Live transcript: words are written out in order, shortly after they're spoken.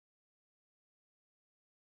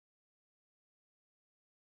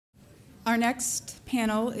Our next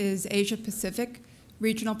panel is Asia Pacific,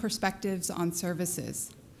 Regional Perspectives on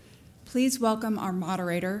Services. Please welcome our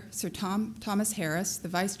moderator, Sir Thomas Harris, the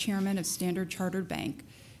Vice Chairman of Standard Chartered Bank,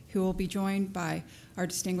 who will be joined by our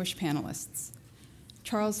distinguished panelists.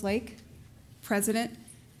 Charles Lake, President,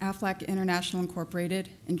 Aflac International Incorporated,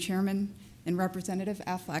 and Chairman and Representative,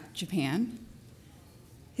 Aflac Japan.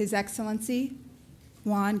 His Excellency,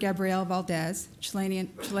 Juan Gabriel Valdés,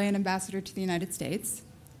 Chilean Ambassador to the United States.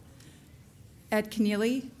 Ed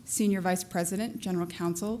Kenealy, Senior Vice President, General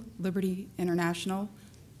Counsel, Liberty International,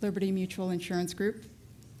 Liberty Mutual Insurance Group.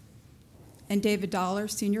 And David Dollar,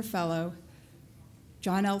 Senior Fellow,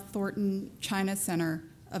 JohnL Thornton China Center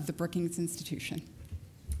of the Brookings Institution.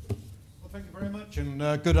 Well, thank you very much, and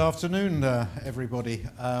good afternoon, everybody.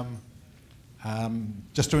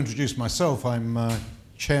 Just to introduce myself, I'm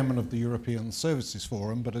Chairman of the European Services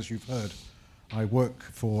Forum, but as you've heard, I work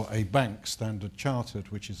for a bank, Standard Chartered,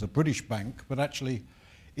 which is a British bank, but actually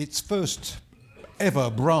its first ever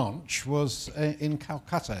branch was in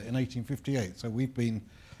Calcutta in 1858. So we've been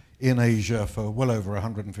in Asia for well over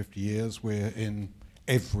 150 years. We're in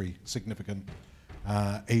every significant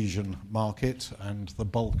Asian market, and the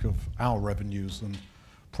bulk of our revenues and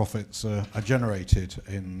profits are generated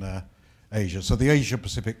in Asia. So the Asia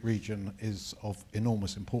Pacific region is of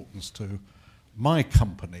enormous importance to my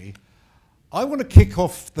company. I want to kick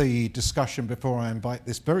off the discussion before I invite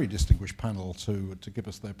this very distinguished panel to give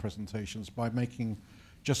us their presentations by making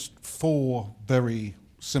just 4 very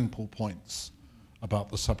simple points about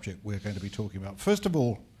the subject we're going to be talking about. First of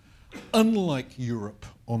all, unlike Europe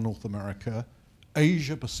or North America,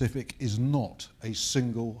 Asia Pacific is not a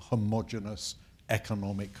single homogeneous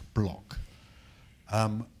economic bloc.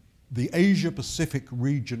 The Asia Pacific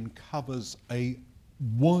region covers a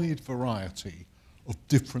wide variety of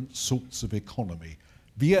different sorts of economy.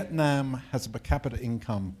 Vietnam has a per capita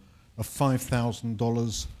income of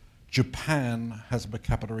 $5,000. Japan has a per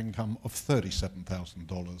capita income of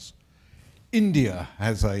 $37,000. India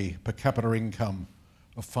has a per capita income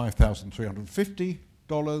of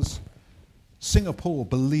 $5,350. Singapore,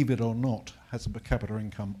 believe it or not, has a per capita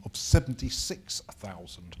income of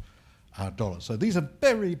 $76,000. So these are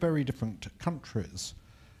very, very different countries.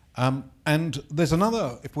 And there's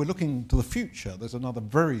another, if we're looking to the future, there's another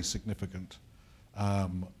very significant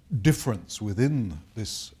difference within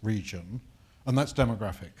this region, and that's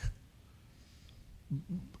demographic.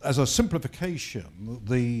 As a simplification,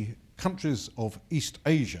 the countries of East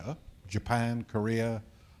Asia, Japan, Korea,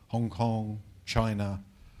 Hong Kong, China,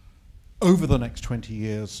 over the next 20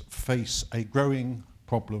 years face a growing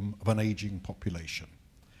problem of an aging population,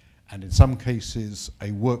 and in some cases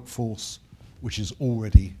a workforce which is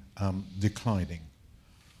already declining.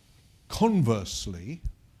 Conversely,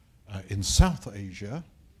 in South Asia,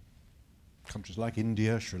 countries like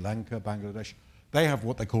India, Sri Lanka, Bangladesh, they have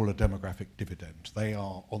what they call a demographic dividend. They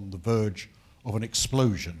are on the verge of an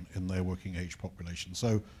explosion in their working age population.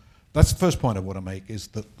 So that's the first point I want to make, is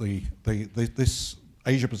that this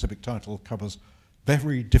Asia Pacific title covers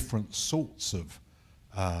very different sorts of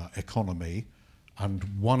economy. And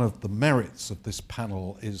one of the merits of this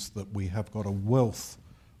panel is that we have got a wealth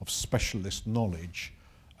of specialist knowledge,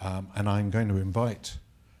 and I'm going to invite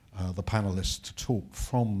the panelists to talk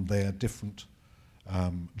from their different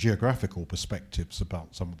geographical perspectives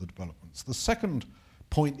about some of the developments. The second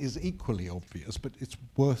point is equally obvious, but it's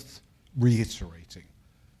worth reiterating.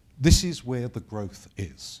 This is where the growth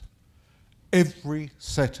is. Every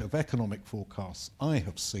set of economic forecasts I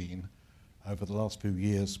have seen over the last few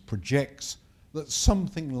years projects that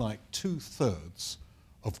something like 2/3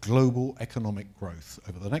 of global economic growth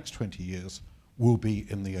over the next 20 years will be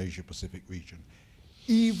in the Asia Pacific region.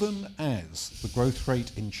 Even as the growth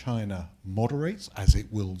rate in China moderates, as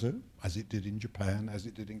it will do, as it did in Japan, as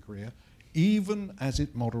it did in Korea, even as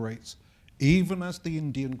it moderates, even as the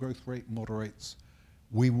Indian growth rate moderates,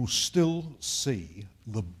 we will still see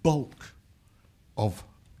the bulk of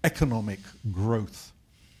economic growth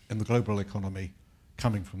in the global economy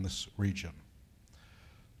coming from this region.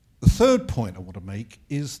 The third point I want to make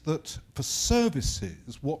is that for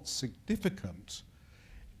services, what's significant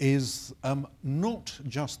is not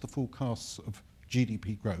just the forecasts of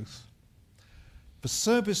GDP growth. For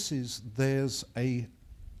services, there's a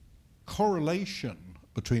correlation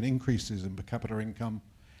between increases in per capita income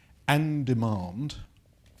and demand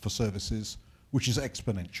for services, which is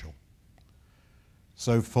exponential.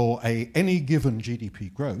 So for any given GDP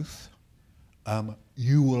growth,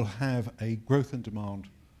 you will have a growth in demand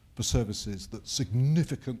for services that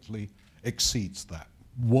significantly exceeds that.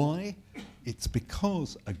 Why? It's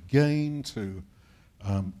because, again, to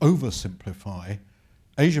oversimplify,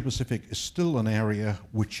 Asia Pacific is still an area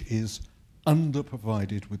which is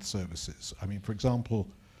underprovided with services. I mean, for example,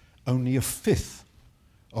 only a fifth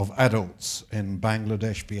of adults in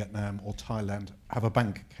Bangladesh, Vietnam, or Thailand have a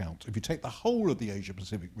bank account. If you take the whole of the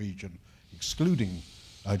Asia-Pacific region, excluding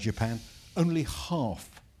Japan, only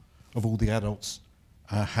half of all the adults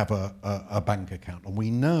have a bank account. And we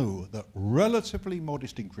know that relatively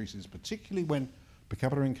modest increases, particularly when per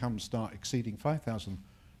capita incomes start exceeding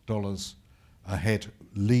 $5,000 a head,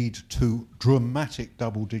 lead to dramatic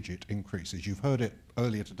double-digit increases. You've heard it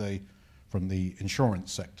earlier today from the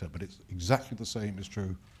insurance sector, but it's exactly the same is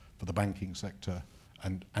true for the banking sector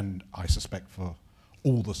and I suspect for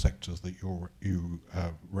all the sectors that you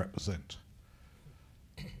represent.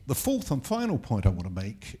 The fourth and final point I want to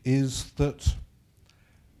make is that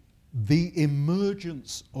the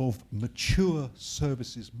emergence of mature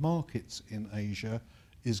services markets in Asia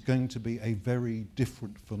is going to be a very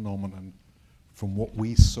different phenomenon from what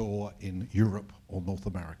we saw in Europe or North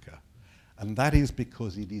America. And that is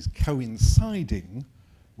because it is coinciding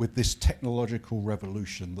with this technological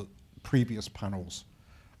revolution that previous panels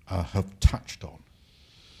have touched on.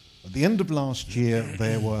 At the end of last year,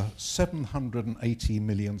 there were 780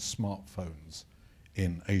 million smartphones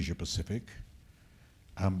in Asia Pacific.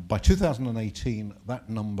 By 2018, that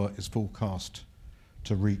number is forecast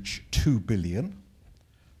to reach 2 billion.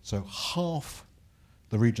 So half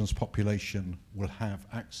the region's population will have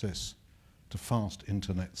access to fast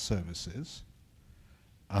internet services.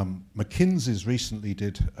 McKinsey's recently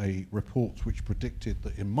did a report which predicted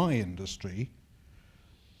that in my industry,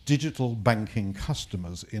 digital banking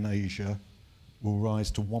customers in Asia will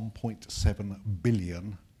rise to 1.7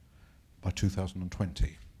 billion by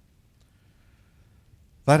 2020.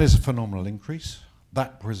 That is a phenomenal increase.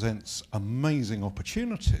 That presents amazing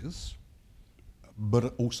opportunities,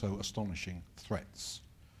 but also astonishing threats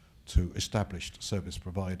to established service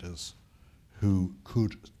providers who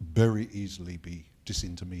could very easily be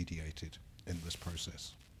disintermediated in this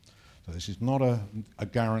process. So this is not a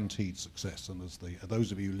guaranteed success, and as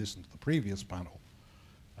those of you who listened to the previous panel,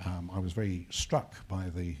 I was very struck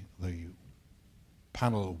by the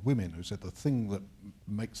panel of women who said the thing that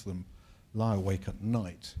makes them lie awake at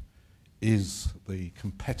night is the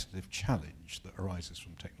competitive challenge that arises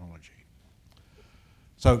from technology.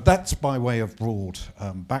 So that's by way of broad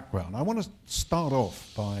background. I want to start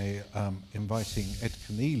off by inviting Ed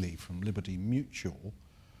Kenealy from Liberty Mutual,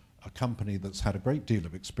 a company that's had a great deal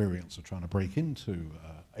of experience of trying to break into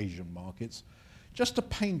Asian markets, just to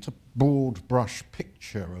paint a broad brush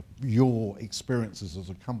picture of your experiences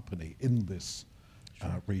as a company in this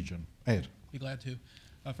region. Ed. Be glad to.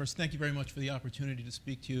 First, thank you very much for the opportunity to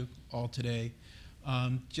speak to you all today.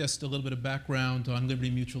 Just a little bit of background on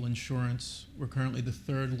Liberty Mutual Insurance. We're currently the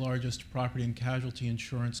third largest property and casualty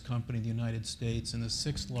insurance company in the United States and the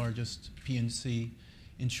sixth largest P&C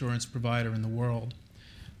insurance provider in the world.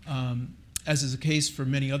 As is the case for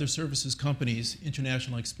many other services companies,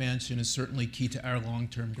 international expansion is certainly key to our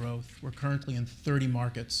long-term growth. We're currently in 30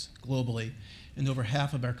 markets globally, and over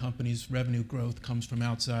half of our company's revenue growth comes from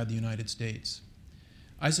outside the United States.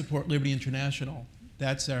 I support Liberty International.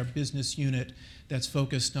 That's our business unit that's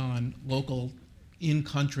focused on local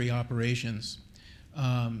in-country operations.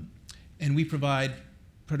 And we provide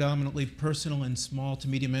predominantly personal and small to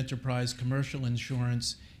medium enterprise commercial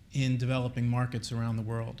insurance in developing markets around the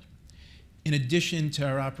world. In addition to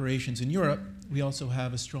our operations in Europe, we also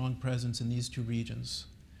have a strong presence in these two regions.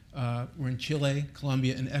 We're in Chile,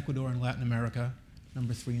 Colombia, and Ecuador in Latin America,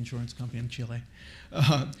 number 3 insurance company in Chile,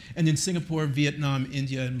 and in Singapore, Vietnam,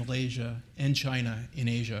 India, and Malaysia, and China in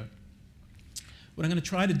Asia. What I'm going to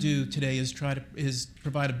try to do today is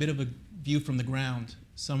provide a bit of a view from the ground,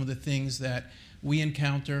 some of the things that we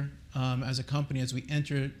encounter as a company as we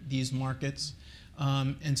enter these markets,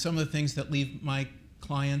 and some of the things that leave my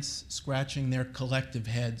clients scratching their collective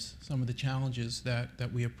heads, some of the challenges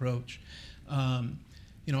that we approach.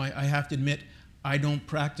 You know, I have to admit, I don't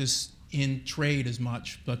practice in trade as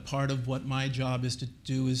much, but part of what my job is to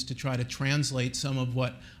do is to try to translate some of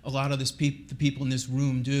what a lot of the people in this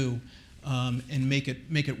room do and make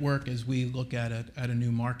it work as we look at a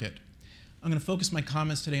new market. I'm going to focus my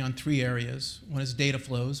comments today on 3 areas. One is data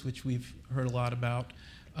flows, which we've heard a lot about,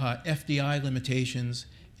 FDI limitations,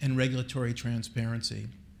 and regulatory transparency.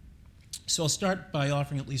 So I'll start by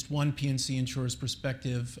offering at least one P&C insurer's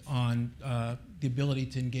perspective on the ability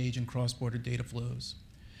to engage in cross-border data flows.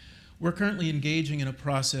 We're currently engaging in a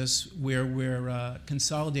process where we're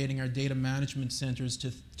consolidating our data management centers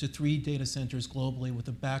to 3 data centers globally with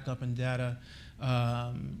a backup and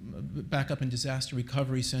disaster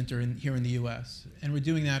recovery center here in the U.S. And we're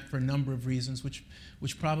doing that for a number of reasons, which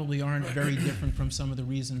probably aren't very different from some of the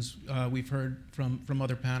reasons we've heard from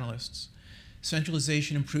other panelists.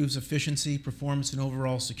 Centralization improves efficiency, performance, and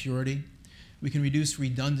overall security. We can reduce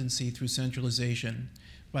redundancy through centralization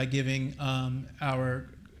by giving our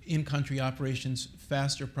in-country operations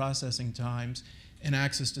faster processing times and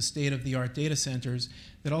access to state-of-the-art data centers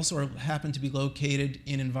that also happen to be located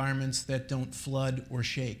in environments that don't flood or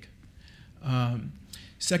shake.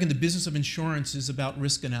 Second, the business of insurance is about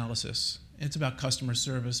risk analysis. It's about customer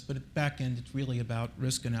service, but at the back end, it's really about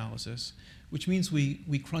risk analysis, which means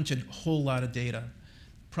we crunch a whole lot of data.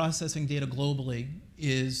 Processing data globally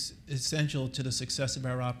is essential to the success of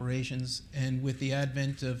our operations, and with the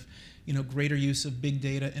advent of greater use of big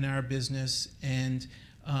data in our business and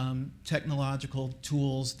technological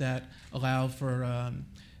tools that allow for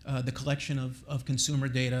the collection of consumer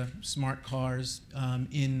data, smart cars,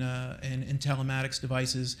 and telematics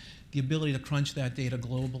devices, the ability to crunch that data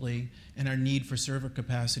globally and our need for server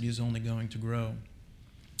capacity is only going to grow.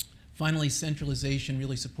 Finally, centralization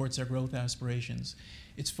really supports our growth aspirations.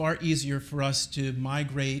 It's far easier for us to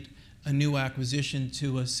migrate a new acquisition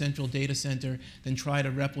to a central data center than try to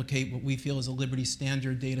replicate what we feel is a Liberty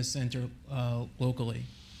Standard data center locally.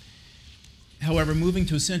 However, moving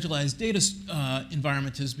to a centralized data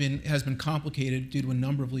environment has been complicated due to a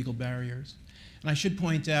number of legal barriers. And I should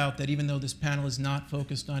point out that even though this panel is not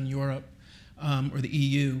focused on Europe or the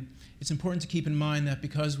EU, it's important to keep in mind that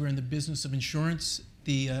because we're in the business of insurance,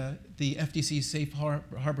 the FTC Safe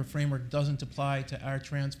Harbor Framework doesn't apply to our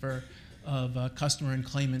transfer of customer and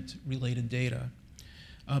claimant-related data.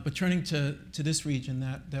 But turning to this region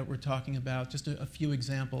that we're talking about, just a few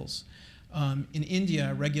examples. In India,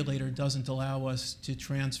 a regulator doesn't allow us to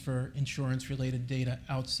transfer insurance-related data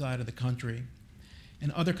outside of the country.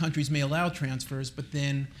 And other countries may allow transfers, but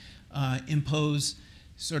then impose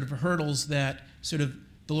sort of hurdles that sort of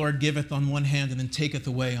the Lord giveth on one hand and then taketh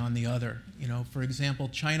away on the other. For example,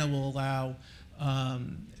 China will allow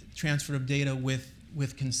transfer of data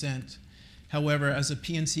with consent. However, as a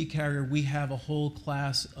PNC carrier, we have a whole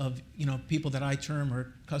class of people that I term,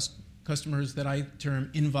 or customers that I term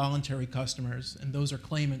involuntary customers, and those are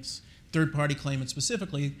claimants, third-party claimants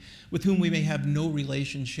specifically, with whom we may have no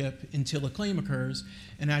relationship until a claim occurs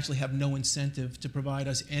and actually have no incentive to provide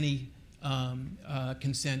us any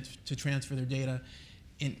consent to transfer their data.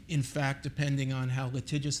 In fact, depending on how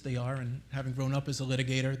litigious they are, and having grown up as a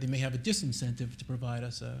litigator, they may have a disincentive to provide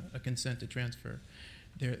us a consent to transfer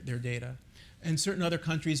their data. And certain other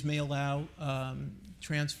countries may allow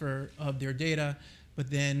transfer of their data,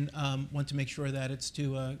 but then want to make sure that it's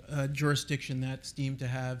to a jurisdiction that's deemed to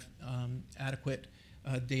have adequate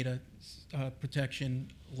data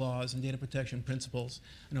protection laws and data protection principles.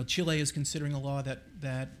 I know Chile is considering a law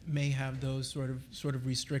that may have those sort of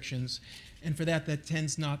restrictions, and for that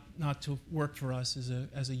tends not to work for us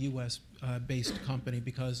as a U.S. based company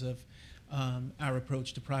because of our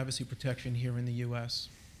approach to privacy protection here in the U.S.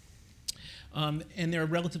 And there are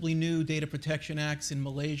relatively new data protection acts in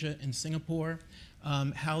Malaysia and Singapore.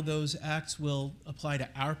 How those acts will apply to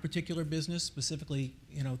our particular business, specifically,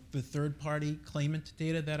 the third-party claimant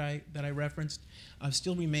data that I referenced,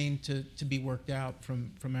 still remain to be worked out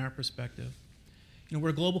from our perspective. We're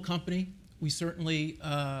a global company. We certainly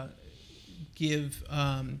give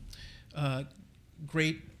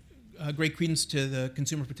great credence to the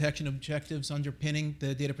consumer protection objectives underpinning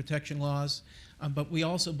the data protection laws, but we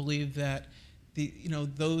also believe that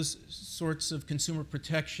those sorts of consumer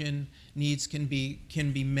protection needs can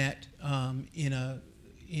be met in a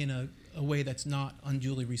way that's not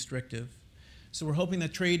unduly restrictive. So we're hoping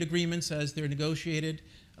that trade agreements, as they're negotiated,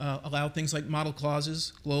 allow things like model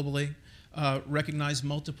clauses globally, recognize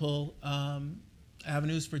multiple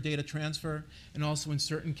avenues for data transfer, and also in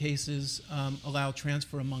certain cases allow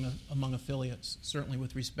transfer among affiliates, certainly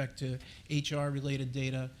with respect to HR-related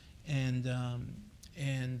data and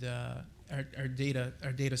our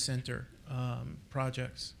data center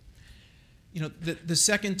projects. The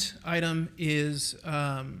second item is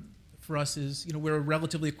for us is we're a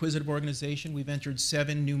relatively acquisitive organization. We've entered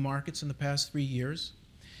 7 new markets in the past 3 years.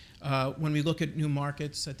 When we look at new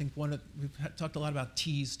markets, I think we've talked a lot about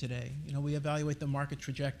T's today. We evaluate the market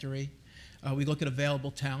trajectory. We look at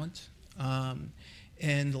available talent, and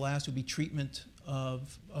the last would be treatment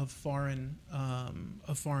of foreign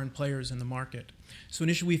players in the market. So an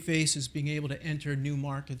issue we face is being able to enter new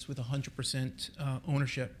markets with 100%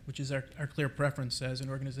 ownership, which is our clear preference as an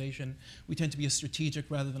organization. We tend to be a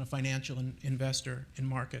strategic rather than a financial investor in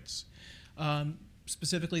markets.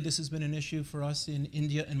 Specifically, this has been an issue for us in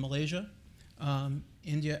India and Malaysia.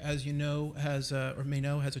 India, as you know, has a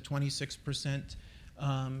 26%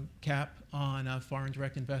 cap on foreign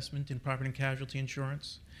direct investment in property and casualty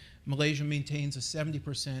insurance. Malaysia maintains a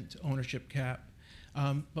 70% ownership cap.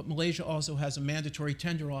 But Malaysia also has a mandatory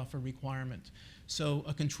tender offer requirement. So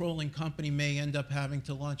a controlling company may end up having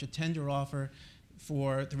to launch a tender offer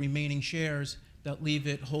for the remaining shares that leave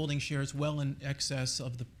it holding shares well in excess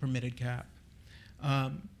of the permitted cap.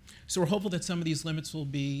 So we're hopeful that some of these limits will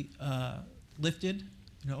be lifted.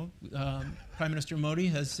 Prime Minister Modi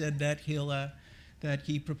has said that that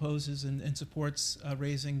he proposes and supports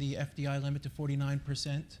raising the FDI limit to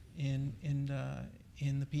 49%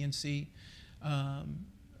 in the PNC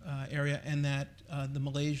area, and that the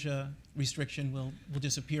Malaysia restriction will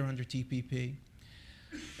disappear under TPP.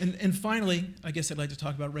 And finally, I guess I'd like to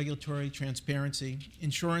talk about regulatory transparency.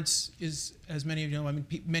 Insurance is, as many of you know, I mean,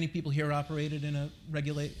 many people here operated in a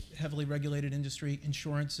heavily regulated industry.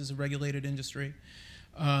 Insurance is a regulated industry.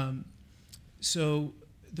 So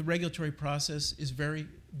the regulatory process is very,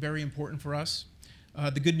 very important for us.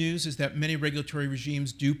 The good news is that many regulatory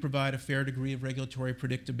regimes do provide a fair degree of regulatory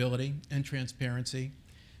predictability and transparency.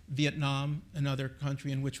 Vietnam, another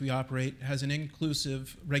country in which we operate, has an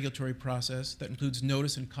inclusive regulatory process that includes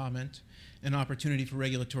notice and comment and opportunity for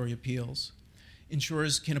regulatory appeals.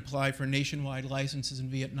 Insurers can apply for nationwide licenses in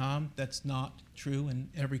Vietnam. That's not true in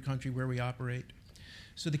every country where we operate.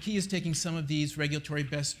 So the key is taking some of these regulatory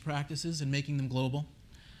best practices and making them global.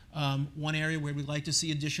 One area where we'd like to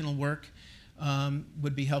see additional work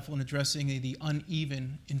would be helpful in addressing the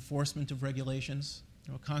uneven enforcement of regulations.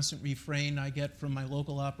 A constant refrain I get from my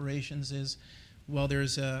local operations is, well,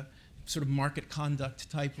 there's a sort of market conduct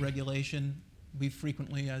type regulation. We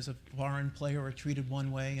frequently, as a foreign player, are treated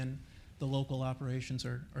one way, and the local operations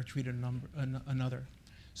are treated another.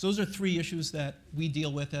 So those are three issues that we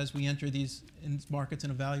deal with as we enter these markets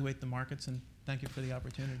and evaluate the markets, and thank you for the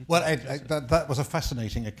opportunity. Well, Ed, that was a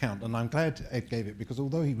fascinating account, and I'm glad Ed gave it, because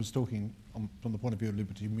although he was talking from the point of view of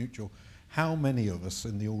Liberty Mutual, how many of us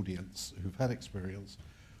in the audience who've had experience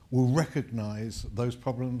will recognize those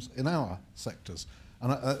problems in our sectors?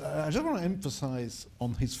 And I just want to emphasize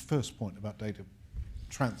on his first point about data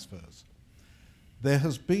transfers. There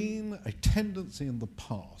has been a tendency in the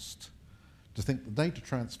past to think the data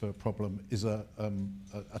transfer problem is a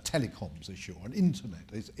telecoms issue, an internet.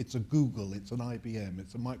 It's a Google, it's an IBM,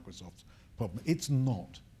 it's a Microsoft problem. It's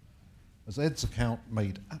not. As Ed's account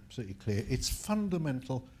made absolutely clear, it's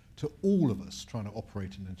fundamental to all of us trying to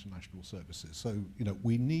operate in international services. So,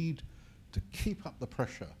 we need to keep up the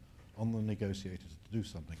pressure on the negotiators to do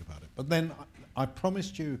something about it. But then I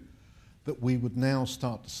promised you that we would now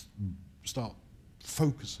start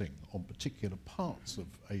focusing on particular parts of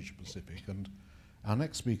Asia Pacific, and our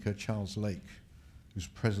next speaker, Charles Lake, who's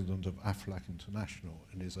president of Aflac International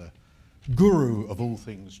and is a guru of all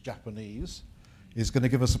things Japanese, is going to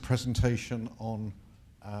give us a presentation on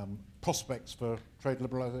prospects for trade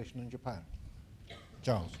liberalization in Japan.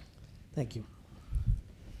 Charles. Thank you.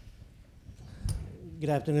 Good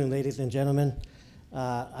afternoon, ladies and gentlemen.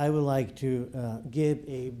 I would like to give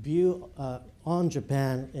a view on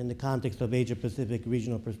Japan in the context of Asia-Pacific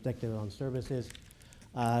regional perspective on services.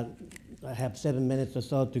 I have 7 minutes or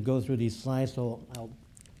so to go through these slides, so I'll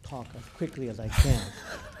talk as quickly as I can.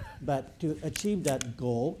 But to achieve that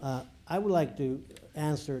goal, I would like to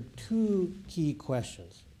answer two key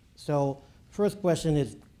questions. So first question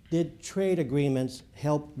is, did trade agreements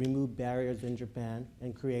help remove barriers in Japan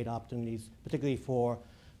and create opportunities, particularly for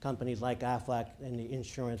companies like Aflac in the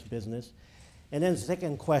insurance business? And then the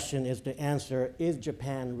second question is to answer, is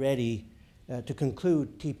Japan ready to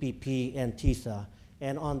conclude TPP and TISA?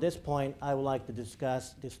 And on this point, I would like to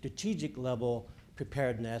discuss the strategic level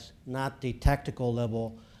preparedness, not the tactical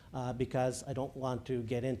level, because I don't want to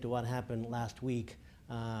get into what happened last week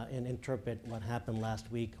and interpret what happened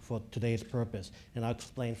last week for today's purpose. And I'll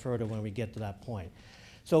explain further when we get to that point.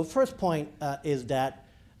 So first point is that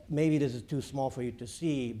maybe this is too small for you to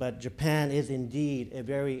see, but Japan is indeed a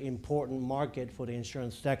very important market for the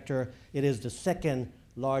insurance sector. It is the second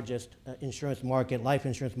largest insurance market, life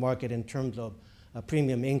insurance market, in terms of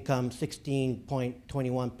premium income,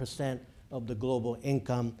 16.21% of the global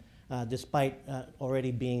income. Despite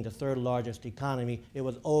already being the third largest economy, it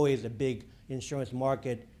was always a big insurance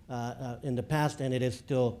market in the past, and it is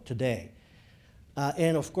still today.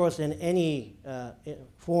 And of course, in any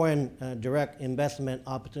foreign direct investment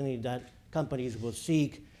opportunity that companies will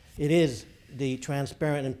seek, it is the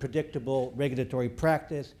transparent and predictable regulatory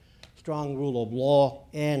practice, strong rule of law,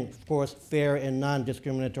 and of course, fair and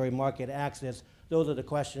non-discriminatory market access. Those are the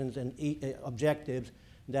questions and objectives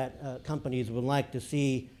that companies would like to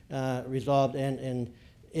see resolved. And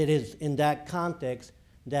it is in that context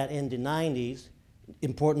that in the 90s,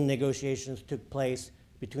 important negotiations took place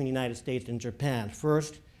between the United States and Japan.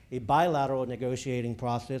 First, a bilateral negotiating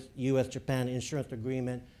process, U.S.-Japan Insurance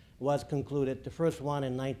Agreement, was concluded, the first one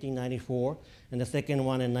in 1994 and the second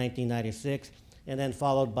one in 1996, and then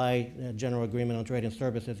followed by General Agreement on Trade and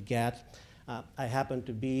Services, GATS. I happen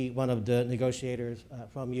to be one of the negotiators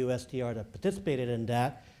from USTR that participated in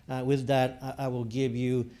that. With that, I will give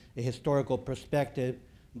you a historical perspective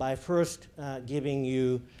by first giving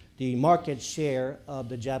you the market share of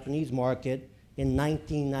the Japanese market in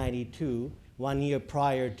 1992, 1 year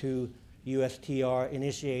prior to USTR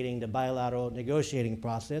initiating the bilateral negotiating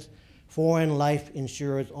process. Foreign life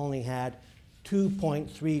insurers only had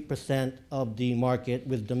 2.3% of the market,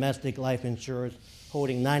 with domestic life insurers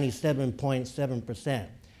holding 97.7%.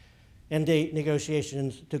 And the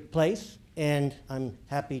negotiations took place, and I'm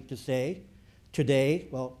happy to say today,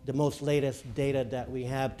 well, the most latest data that we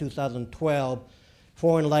have, 2012,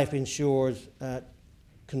 foreign life insurers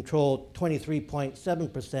controlled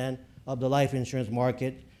 23.7% of the life insurance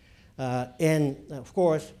market. And of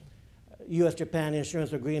course, U.S.-Japan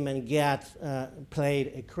Insurance Agreement, GATS,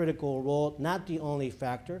 played a critical role, not the only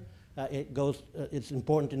factor. It's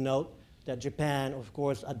important to note that Japan, of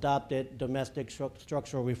course, adopted domestic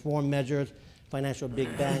structural reform measures, financial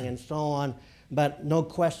big bang, and so on. But no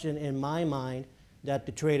question in my mind that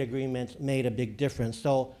the trade agreements made a big difference.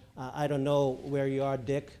 So I don't know where you are,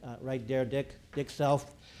 Dick, right there, Dick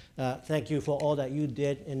Self. Thank you for all that you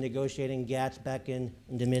did in negotiating GATS back in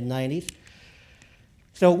the mid-90s.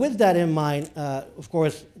 So with that in mind, of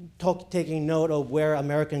course, taking note of where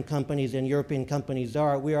American companies and European companies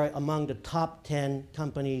are, we are among the top 10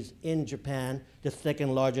 companies in Japan, the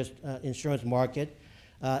second largest insurance market.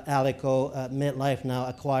 Alico, MetLife now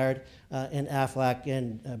acquired, and Aflac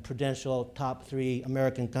and Prudential, top 3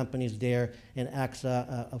 American companies there, and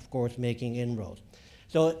AXA, of course, making inroads.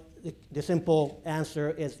 So the simple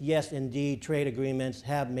answer is yes, indeed, trade agreements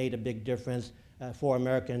have made a big difference for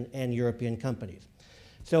American and European companies.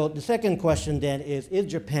 So the second question then is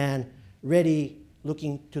Japan ready,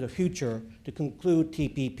 looking to the future, to conclude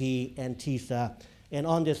TPP and TISA? And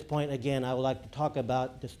on this point, again, I would like to talk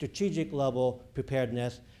about the strategic level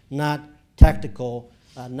preparedness, not tactical,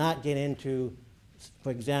 not get into,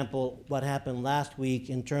 for example, what happened last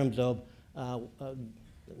week in terms of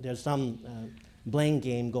there's some blame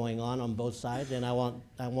game going on both sides, and I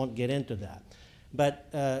won't get into that.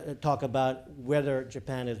 But talk about whether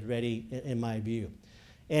Japan is ready, in my view.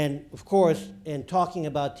 And of course, in talking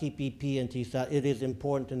about TPP and TISA, it is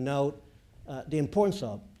important to note the importance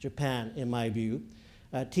of Japan, in my view.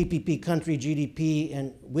 TPP country GDP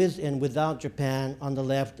and with and without Japan on the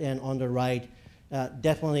left and on the right,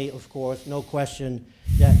 definitely, of course, no question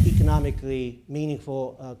that economically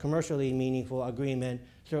meaningful, commercially meaningful agreement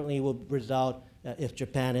certainly will result if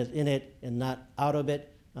Japan is in it and not out of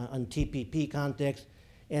it on TPP context,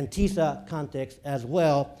 and TISA context as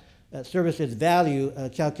well. Services value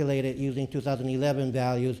calculated using 2011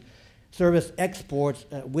 values, service exports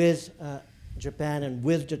with Japan and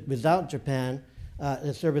without Japan,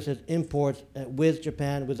 services imports with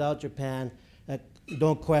Japan, without Japan.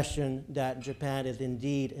 Don't question that Japan is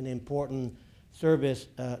indeed an important service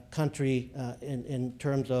country in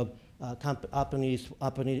terms of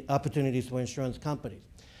opportunities for insurance companies.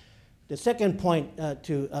 The second point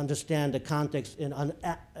to understand the context in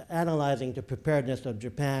analyzing the preparedness of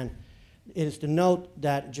Japan is to note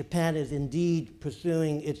that Japan is indeed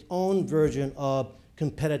pursuing its own version of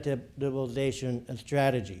competitive liberalization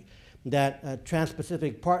strategy. That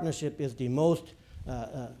Trans-Pacific Partnership is the most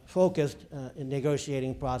focused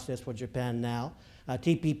negotiating process for Japan now.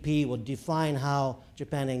 TPP will define how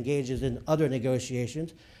Japan engages in other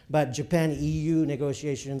negotiations, but Japan-EU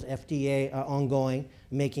negotiations, FTA, are ongoing,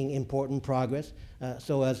 making important progress,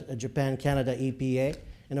 so as Japan-Canada EPA.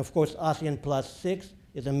 And of course, ASEAN Plus 6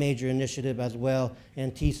 is a major initiative as well,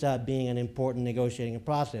 and TISA being an important negotiating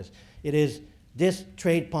process. It is this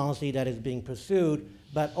trade policy that is being pursued,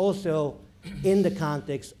 but also in the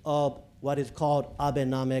context of what is called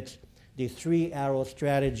Abenomics, the three-arrow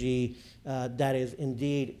strategy that is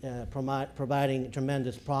indeed providing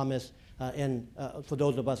tremendous promise and for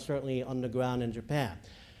those of us certainly on the ground in Japan.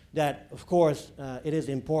 That, of course, it is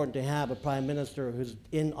important to have a prime minister who's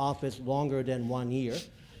in office longer than 1 year.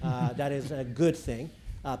 That is a good thing.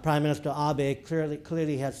 Prime Minister Abe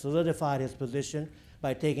clearly has solidified his position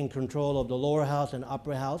by taking control of the lower house and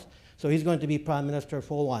upper house. So he's going to be prime minister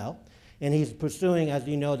for a while. And he's pursuing, as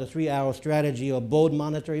you know, the three-arrow strategy of bold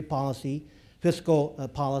monetary policy, fiscal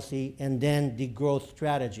policy, and then the growth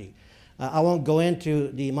strategy. I won't go into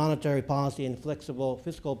the monetary policy and flexible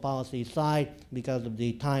fiscal policy side because of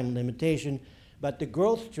the time limitation, but the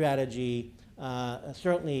growth strategy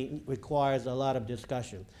certainly requires a lot of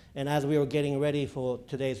discussion. And as we were getting ready for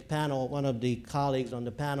today's panel, one of the colleagues on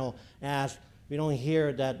the panel asked, we don't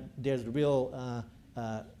hear that there's real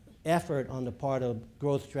effort on the part of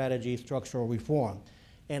growth strategy, structural reform.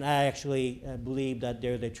 And I actually believe that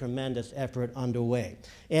there's a tremendous effort underway.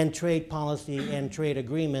 And trade policy and trade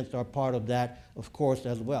agreements are part of that, of course,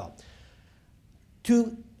 as well.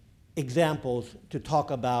 Two examples to talk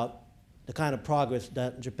about the kind of progress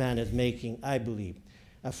that Japan is making, I believe.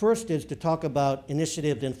 First is to talk about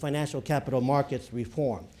initiatives in financial capital markets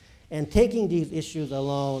reform. And taking these issues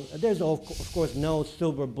alone, there's of course no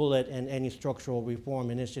silver bullet in any structural reform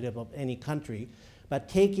initiative of any country, but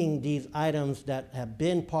taking these items that have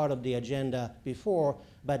been part of the agenda before,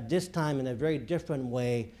 but this time in a very different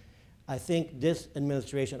way, I think this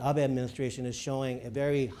administration, Abe administration, is showing a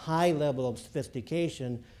very high level of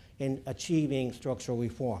sophistication in achieving structural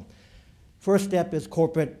reform. First step is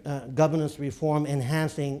corporate governance reform,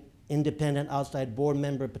 enhancing independent outside board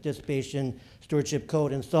member participation, stewardship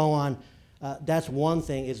code, and so on. That's one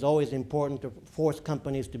thing. It's always important to force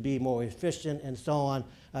companies to be more efficient and so on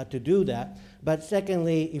to do that. But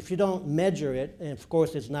secondly, if you don't measure it, and of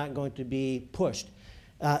course it's not going to be pushed.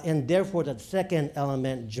 And therefore, the second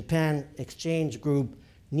element, Japan Exchange Group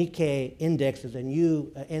Nikkei index is a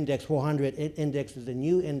new index, 400 index is a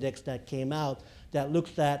new index that came out that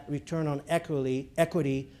looks at return on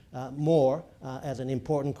equity more as an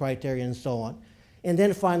important criteria and so on. And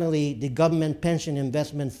then finally, the Government Pension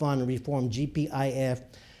Investment Fund Reform, GPIF,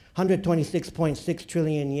 126.6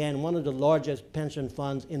 trillion yen, one of the largest pension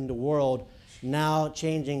funds in the world, now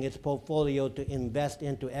changing its portfolio to invest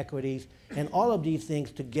into equities. And all of these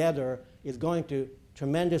things together is going to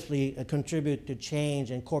tremendously contribute to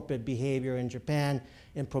change in corporate behavior in Japan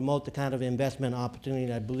and promote the kind of investment opportunity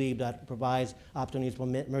that I believe that provides opportunities for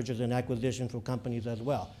mergers and acquisition for companies as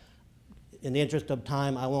well. In the interest of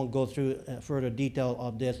time, I won't go through further detail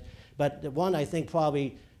of this, but the one I think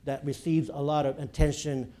probably that receives a lot of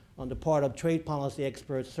attention on the part of trade policy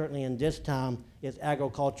experts, certainly in this town, is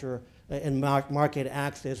agriculture and market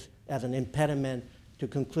access as an impediment to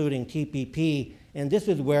concluding TPP. And this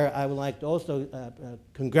is where I would like to also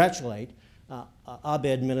congratulate Abe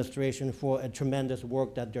administration for a tremendous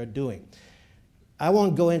work that they're doing. I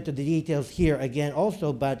won't go into the details here again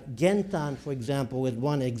also, but Gentan, for example, is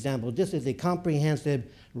one example. This is a comprehensive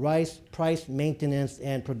rice price maintenance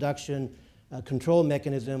and production control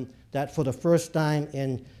mechanism that for the first time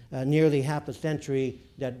in nearly half a century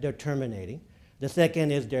that they're terminating. The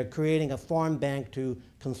second is they're creating a farm bank to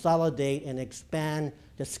consolidate and expand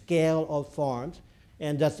the scale of farms,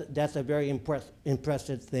 and that's a very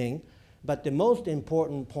impressive thing. But the most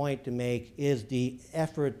important point to make is the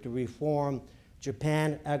effort to reform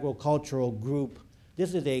Japan Agricultural Group.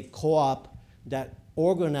 This is a co-op that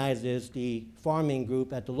organizes the farming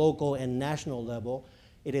group at the local and national level.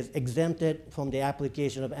 It is exempted from the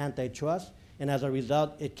application of antitrust, and as a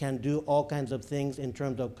result, it can do all kinds of things in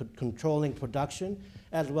terms of controlling production,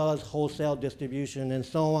 as well as wholesale distribution and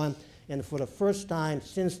so on. And for the first time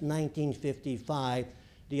since 1955,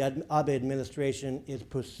 the Abe administration is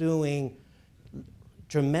pursuing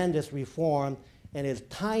tremendous reform and is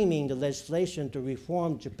timing the legislation to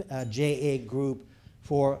reform JA Group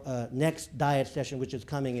for next Diet session, which is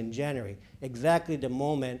coming in January, exactly the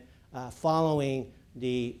moment following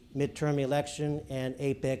the midterm election and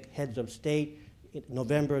APEC heads of state,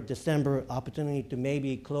 November, December, opportunity to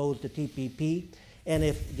maybe close the TPP. And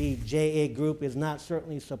if the JA Group is not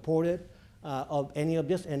certainly supportive of any of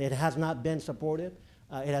this, and it has not been supportive,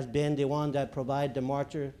 it has been the one that provide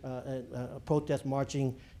the protest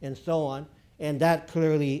marching and so on. And that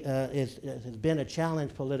clearly has been a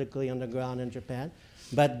challenge politically on the ground in Japan.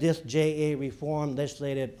 But this JA reform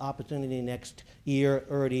legislative opportunity next year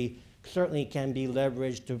early certainly can be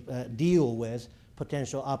leveraged to deal with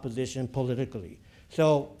potential opposition politically.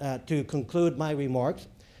 So to conclude my remarks,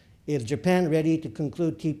 is Japan ready to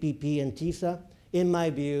conclude TPP and TISA? In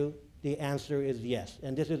my view, the answer is yes.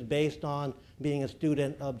 And this is based on being a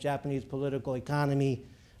student of Japanese political economy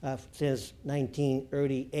since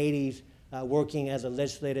early 80s, working as a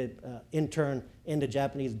legislative intern in the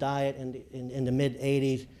Japanese Diet in the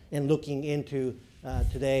mid-80s, and looking into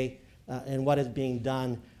today and what is being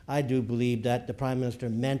done. I do believe that the Prime Minister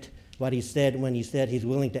meant what he said when he said he's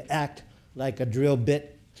willing to act like a drill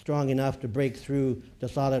bit strong enough to break through the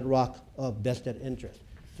solid rock of vested interest.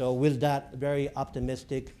 So with that very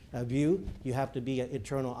optimistic view, you have to be an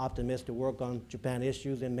eternal optimist to work on Japan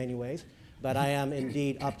issues in many ways. But I am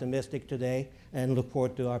indeed optimistic today and look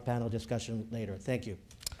forward to our panel discussion later. Thank you.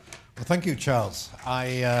 Well, thank you, Charles.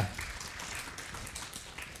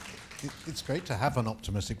 It's great to have an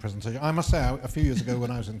optimistic presentation. I must say, a few years ago when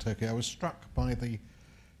I was in Turkey, I was struck by the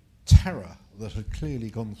terror that had clearly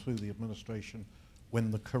gone through the administration when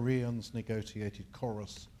the Koreans negotiated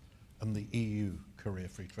KORUS and the EU Korea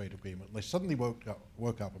Free Trade Agreement. They suddenly woke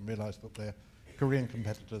up and realized that their Korean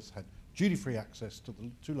competitors had duty-free access to the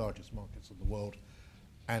two largest markets in the world,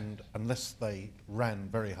 and unless they ran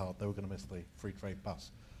very hard, they were going to miss the free trade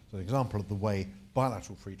bus. So an example of the way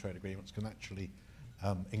bilateral free trade agreements can actually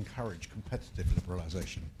encourage competitive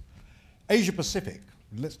liberalization. Asia Pacific,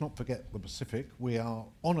 let's not forget the Pacific. We are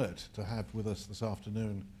honored to have with us this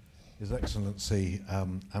afternoon His Excellency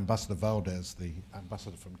Ambassador Valdés, the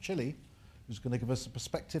ambassador from Chile, who's going to give us a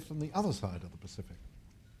perspective from the other side of the Pacific.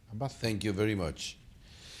 Ambassador. Thank you very much.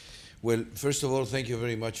 Well, first of all, thank you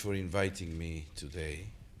very much for inviting me today.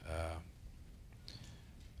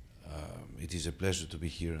 It is a pleasure to be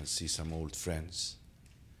here and see some old friends.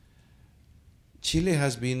 Chile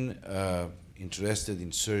has been interested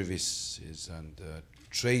in services and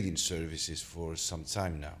trading services for some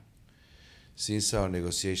time now. Since our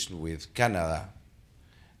negotiation with Canada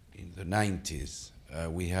in the 90s,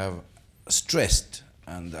 we have stressed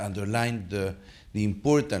and underlined the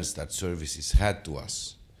importance that services had to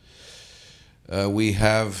us. We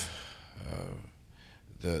have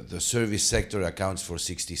the service sector accounts for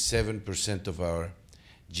 67% of our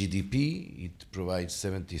GDP. It provides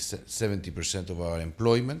 70% of our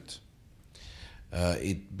employment.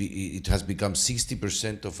 It has become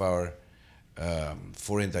 60% of our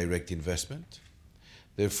foreign direct investment.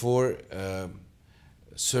 Therefore,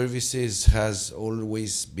 services has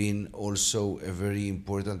always been also a very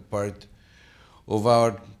important part of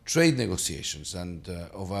our trade negotiations and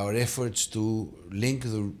of our efforts to link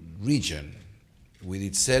the region with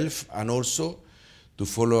itself, and also to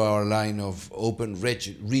follow our line of open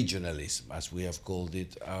regionalism, as we have called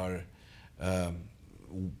it, our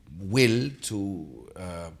will to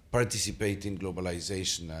participate in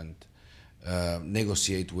globalization and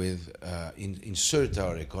negotiate with, insert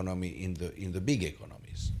our economy in the big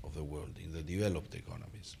economies of the world, in the developed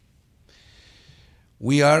economies.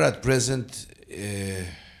 We are at present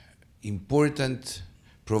important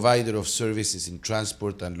provider of services in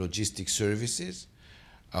transport and logistics services.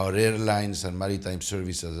 Our airlines and maritime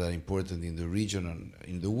services are important in the region and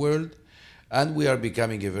in the world, and we are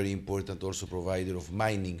becoming a very important also provider of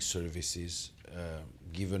mining services,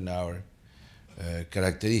 given our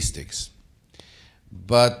characteristics.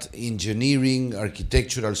 But engineering,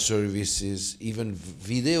 architectural services, even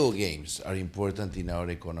video games are important in our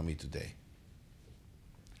economy today.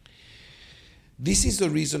 This is the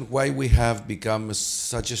reason why we have become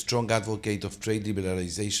such a strong advocate of trade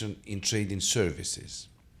liberalization in trade in services.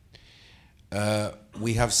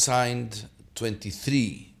 We have signed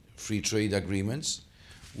 23 free trade agreements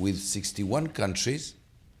with 61 countries,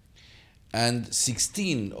 and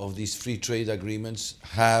 16 of these free trade agreements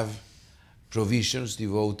have provisions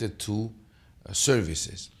devoted to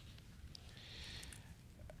services.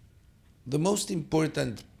 The most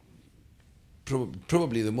important,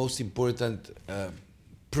 probably the most important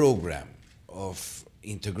program of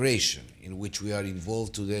integration in which we are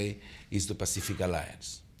involved today is the Pacific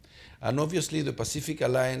Alliance. And obviously the Pacific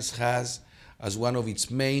Alliance has as one of its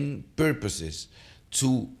main purposes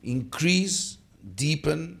to increase,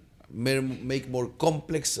 deepen, make more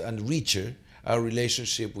complex and richer our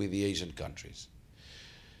relationship with the Asian countries.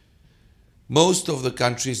 Most of the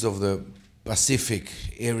countries of the Pacific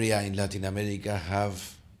area in Latin America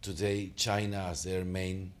have today China as their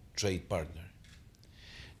main trade partner.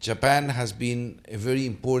 Japan has been a very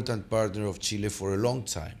important partner of Chile for a long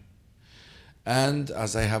time. And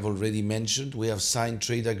as I have already mentioned, we have signed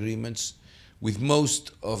trade agreements with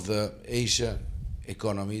most of the Asia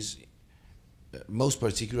economies, most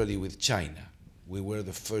particularly with China. We were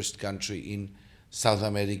the first country in South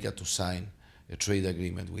America to sign a trade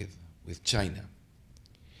agreement with China.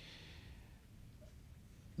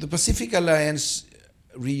 The Pacific Alliance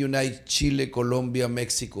reunites Chile, Colombia,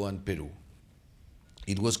 Mexico, and Peru.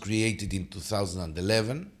 It was created in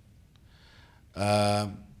 2011.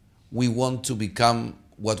 We want to become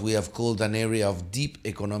what we have called an area of deep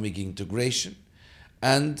economic integration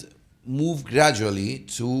and move gradually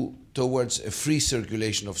towards a free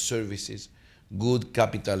circulation of services, goods,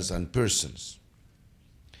 capitals, and persons.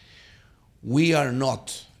 We are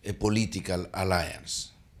not a political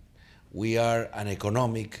alliance. We are an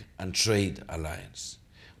economic and trade alliance.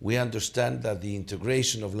 We understand that the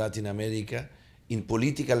integration of Latin America in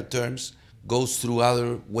political terms goes through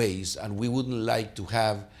other ways, and we wouldn't like to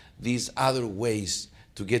have these other ways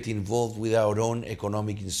to get involved with our own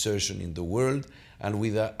economic insertion in the world and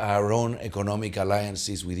with our own economic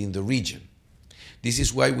alliances within the region. This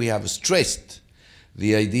is why we have stressed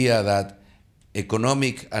the idea that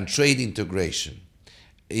economic and trade integration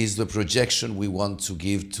is the projection we want to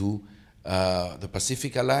give to the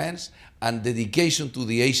Pacific Alliance, and dedication to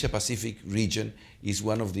the Asia-Pacific region is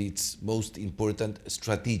one of its most important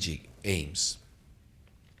strategic aims.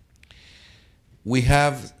 We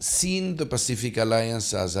have seen the Pacific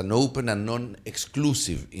Alliance as an open and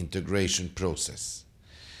non-exclusive integration process.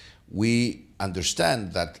 We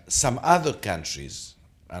understand that some other countries,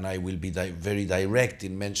 and I will be very direct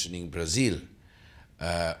in mentioning Brazil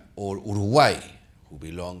or Uruguay, who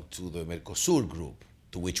belong to the Mercosur group,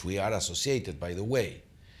 to which we are associated, by the way,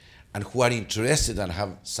 and who are interested and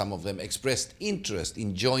have some of them expressed interest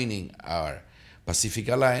in joining our Pacific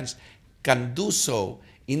Alliance, can do so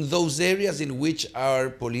in those areas in which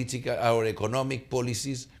our economic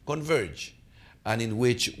policies converge, and in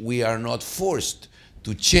which we are not forced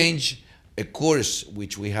to change a course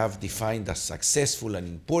which we have defined as successful and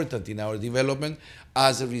important in our development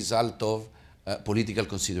as a result of political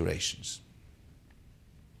considerations.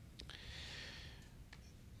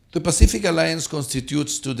 The Pacific Alliance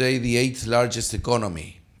constitutes today the 8th largest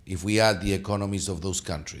economy, if we add the economies of those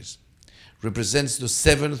countries. Represents the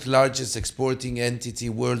 7th largest exporting entity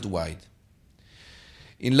worldwide.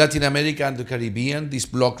 In Latin America and the Caribbean, this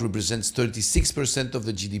bloc represents 36% of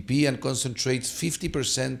the GDP and concentrates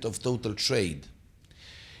 50% of total trade.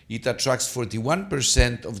 It attracts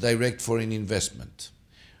 41% of direct foreign investment.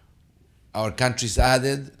 Our countries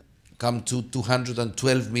added come to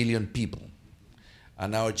 212 million people,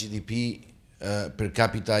 and our GDP per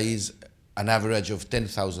capita is an average of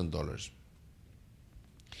 $10,000.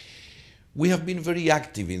 We have been very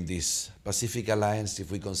active in this Pacific Alliance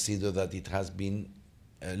if we consider that it has been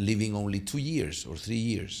living only 2 years or 3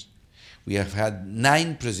 years. We have had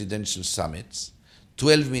 9 presidential summits,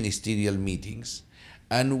 12 ministerial meetings,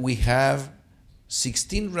 and we have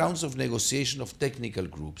 16 rounds of negotiation of technical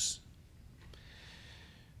groups.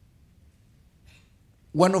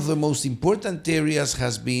 One of the most important areas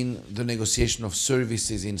has been the negotiation of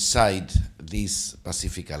services inside this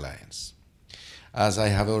Pacific Alliance. As I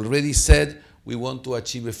have already said, we want to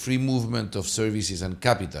achieve a free movement of services and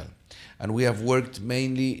capital, and we have worked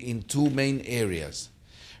mainly in 2 main areas.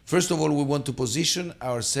 First of all, we want to position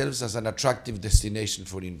ourselves as an attractive destination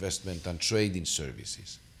for investment and trade in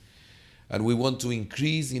services. And we want to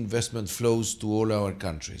increase investment flows to all our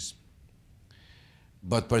countries,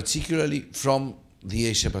 but particularly from the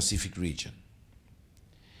Asia-Pacific region.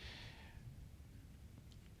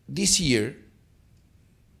 This year,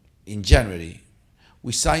 in January,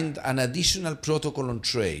 we signed an additional protocol on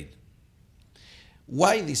trade.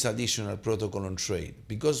 Why this additional protocol on trade?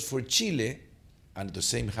 Because for Chile, and the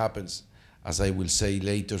same happens, as I will say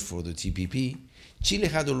later, for the TPP, Chile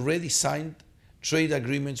had already signed trade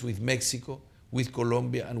agreements with Mexico, with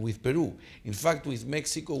Colombia, and with Peru. In fact, with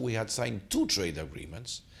Mexico, we had signed 2 trade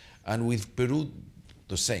agreements, and with Peru,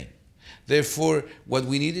 the same. Therefore, what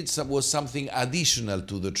we needed was something additional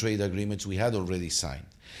to the trade agreements we had already signed.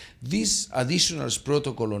 This additional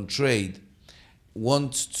protocol on trade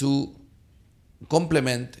wants to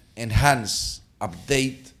complement, enhance,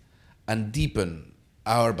 update, and deepen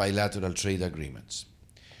our bilateral trade agreements.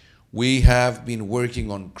 We have been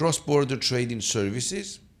working on cross-border trade in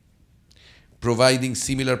services, providing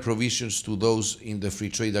similar provisions to those in the free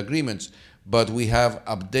trade agreements, but we have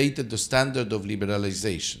updated the standard of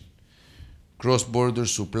liberalization. Cross-border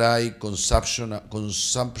supply,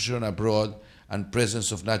 consumption abroad, and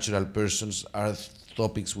presence of natural persons are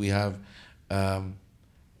topics we have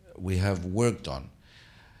worked on.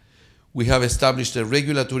 We have established a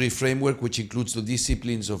regulatory framework which includes the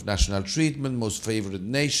disciplines of national treatment, most favored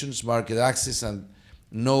nations, market access, and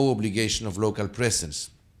no obligation of local presence.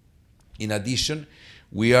 In addition,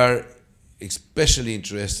 we are especially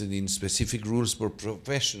interested in specific rules for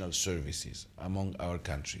professional services among our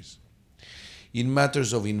countries. In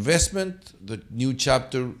matters of investment, the new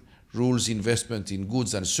chapter rules investment in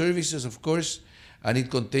goods and services, of course, and it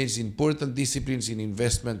contains important disciplines in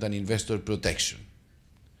investment and investor protection.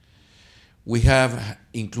 We have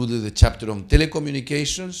included a chapter on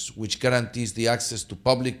telecommunications, which guarantees the access to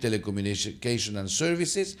public telecommunication and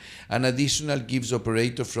services, and additional gives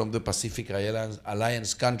operators from the Pacific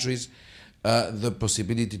Alliance countries the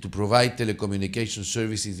possibility to provide telecommunication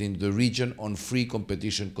services in the region on free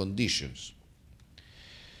competition conditions.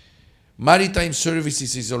 Maritime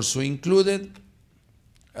services is also included,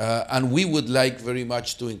 and we would like very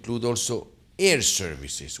much to include also air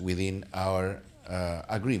services within our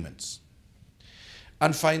agreements.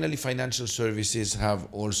 And finally, financial services have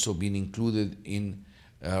also been included in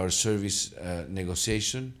our service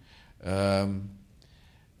negotiation,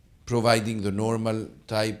 providing the normal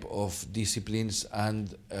type of disciplines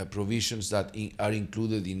and provisions that are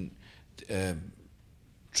included in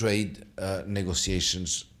trade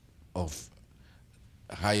negotiations of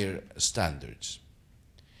higher standards.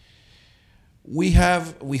 We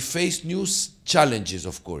face new challenges,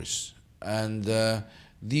 of course, and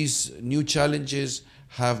these new challenges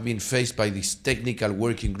have been faced by this technical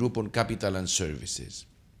working group on capital and services.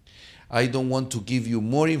 I don't want to give you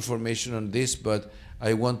more information on this, but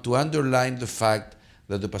I want to underline the fact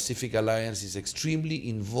that the Pacific Alliance is extremely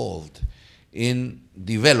involved in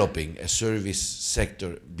developing a service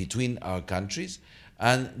sector between our countries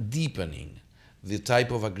and deepening the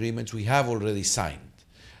type of agreements we have already signed.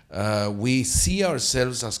 We see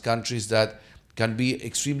ourselves as countries that can be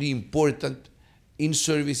extremely important in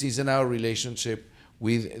services in our relationship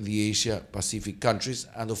with the Asia-Pacific countries.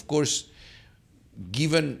 And of course,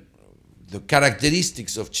 given the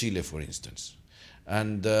characteristics of Chile, for instance,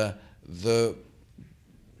 and the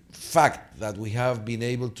fact that we have been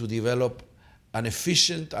able to develop an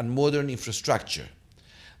efficient and modern infrastructure,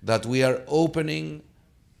 that we are opening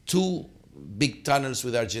 2 big tunnels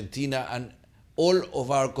with Argentina, and all of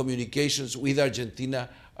our communications with Argentina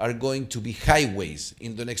are going to be highways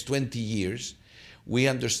in the next 20 years, we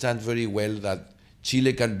understand very well that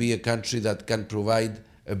Chile can be a country that can provide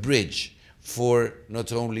a bridge for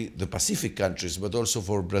not only the Pacific countries, but also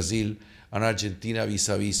for Brazil and Argentina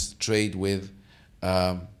vis-a-vis trade with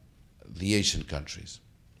the Asian countries.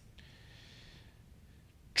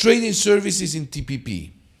 Trading services in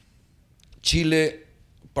TPP. Chile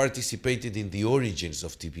participated in the origins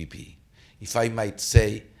of TPP. If I might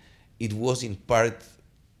say, it was in part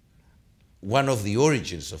one of the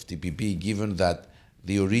origins of TPP, given that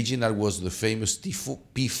the original was the famous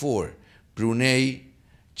P4, Brunei,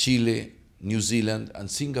 Chile, New Zealand, and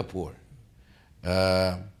Singapore.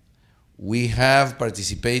 We have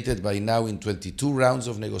participated by now in 22 rounds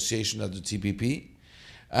of negotiation at the TPP,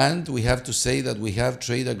 and we have to say that we have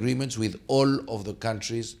trade agreements with all of the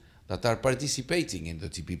countries that are participating in the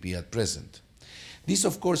TPP at present. This,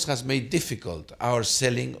 of course, has made difficult our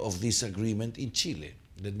selling of this agreement in Chile.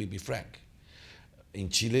 Let me be frank. In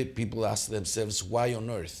Chile, people ask themselves, why on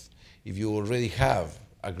earth, if you already have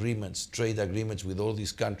agreements, trade agreements with all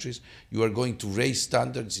these countries, you are going to raise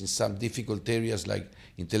standards in some difficult areas like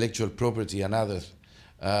intellectual property and others,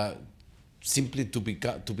 simply to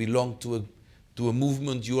belong to a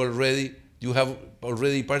movement you have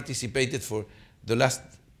already participated for the last,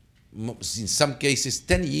 in some cases,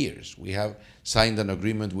 10 years. We have signed an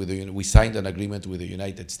agreement with the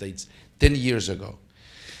United States 10 years ago.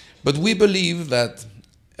 But we believe that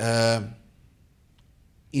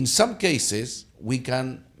in some cases we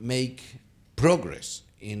can make progress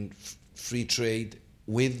in free trade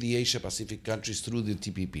with the Asia-Pacific countries through the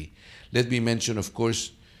TPP. Let me mention, of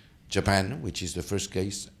course, Japan, which is the first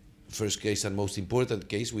case and most important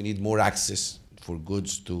case. We need more access for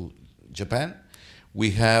goods to Japan.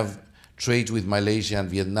 We have trade with Malaysia and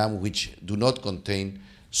Vietnam, which do not contain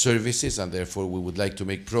services, and therefore we would like to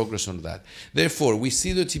make progress on that. Therefore, we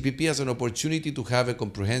see the TPP as an opportunity to have a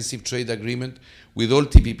comprehensive trade agreement with all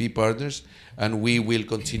TPP partners, and we will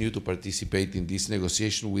continue to participate in this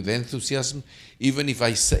negotiation with enthusiasm, even if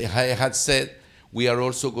I had said we are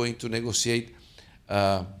also going to negotiate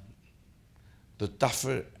the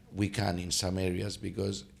tougher we can in some areas,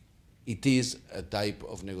 because it is a type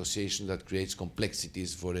of negotiation that creates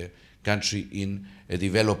complexities for a country in a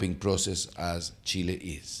developing process as Chile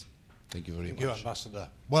is. Thank you very much. Thank you, Ambassador.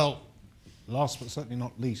 Well, last but certainly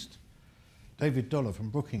not least, David Dollar from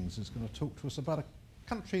Brookings is going to talk to us about a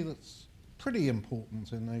country that's pretty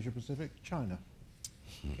important in Asia Pacific, China.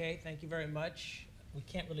 Okay, thank you very much. We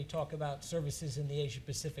can't really talk about services in the Asia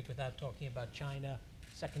Pacific without talking about China,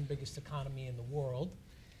 second biggest economy in the world.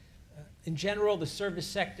 In general, the service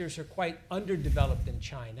sectors are quite underdeveloped in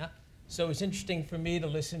China. So it's interesting for me to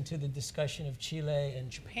listen to the discussion of Chile and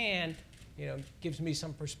Japan. Gives me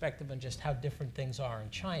some perspective on just how different things are in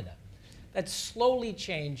China. That's slowly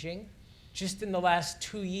changing. Just in the last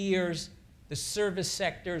 2 years, the service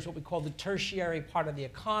sectors, what we call the tertiary part of the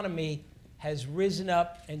economy, has risen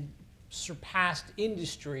up and surpassed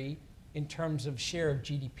industry in terms of share of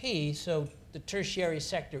GDP. So the tertiary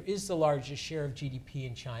sector is the largest share of GDP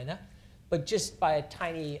in China, but just by a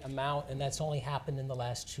tiny amount, and that's only happened in the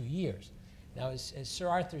last 2 years. Now, as Sir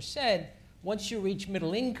Arthur said, once you reach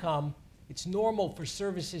middle income, it's normal for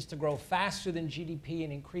services to grow faster than GDP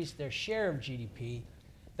and increase their share of GDP.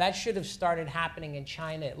 That should have started happening in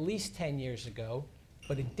China at least 10 years ago,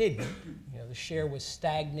 but it didn't. The share was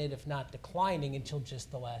stagnant, if not declining, until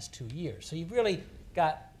just the last 2 years. So you've really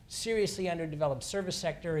got seriously underdeveloped service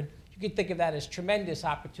sector, and you could think of that as tremendous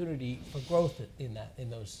opportunity for growth in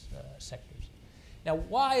those sectors. Now,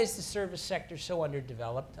 why is the service sector so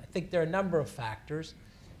underdeveloped? I think there are a number of factors.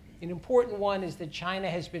 An important one is that China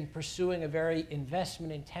has been pursuing a very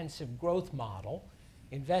investment-intensive growth model.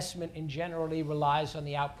 Investment in generally relies on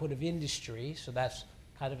the output of industry, so that's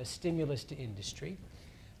kind of a stimulus to industry.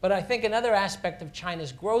 But I think another aspect of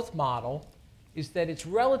China's growth model is that it's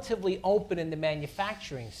relatively open in the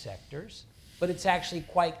manufacturing sectors, but it's actually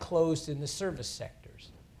quite closed in the service sectors.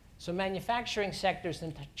 So manufacturing sectors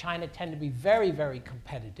in China tend to be very, very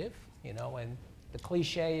competitive, you know, and the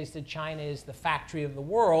cliche is that China is the factory of the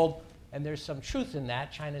world, and there's some truth in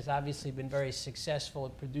that. China's obviously been very successful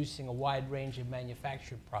at producing a wide range of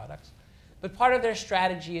manufactured products. But part of their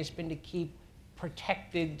strategy has been to keep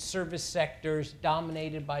protected service sectors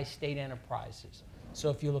dominated by state enterprises. So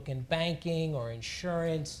if you look in banking or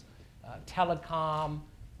insurance, telecom,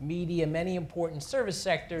 media, many important service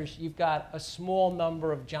sectors, you've got a small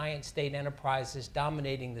number of giant state enterprises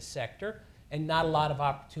dominating the sector and not a lot of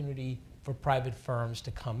opportunity for private firms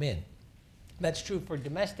to come in. That's true for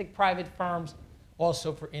domestic private firms,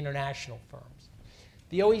 also for international firms.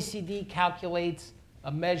 The OECD calculates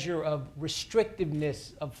a measure of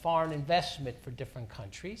restrictiveness of foreign investment for different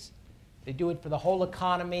countries. They do it for the whole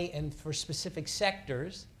economy and for specific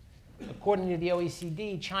sectors. According to the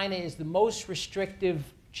OECD, China is the most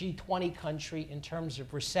restrictive G20 country in terms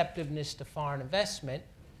of receptiveness to foreign investment.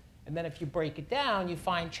 And then if you break it down, you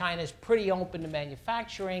find China's pretty open to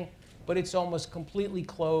manufacturing, but it's almost completely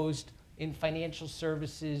closed in financial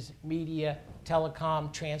services, media,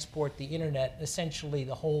 telecom, transport, the internet, essentially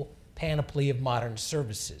the whole panoply of modern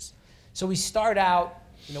services. So we start out,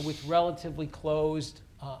 you know, with relatively closed,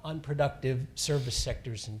 unproductive service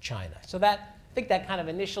sectors in China. So I think that kind of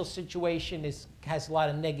initial situation has a lot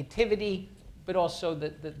of negativity, but also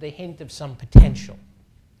the hint of some potential.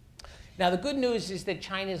 Now, the good news is that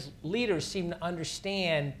China's leaders seem to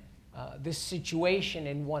understand this situation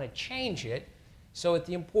and want to change it. So at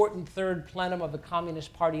the important third plenum of the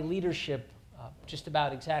Communist Party leadership just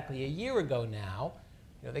about exactly a year ago now,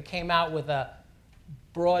 you know, they came out with a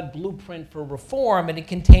broad blueprint for reform, and it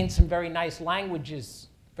contained some very nice language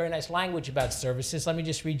about services. Let me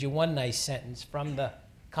just read you one nice sentence from the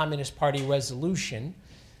Communist Party resolution.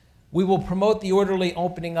 We will promote the orderly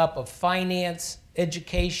opening up of finance,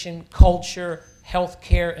 education, culture,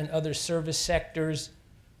 healthcare, and other service sectors,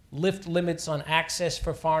 lift limits on access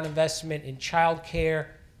for foreign investment in childcare,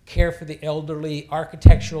 care for the elderly,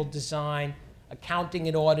 architectural design, accounting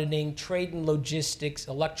and auditing, trade and logistics,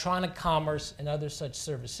 electronic commerce, and other such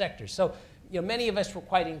service sectors. So, you know, many of us were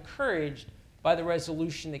quite encouraged by the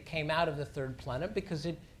resolution that came out of the third plenum because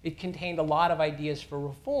it contained a lot of ideas for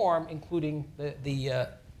reform, including the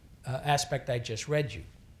aspect I just read you.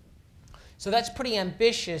 So that's pretty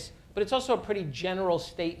ambitious, but it's also a pretty general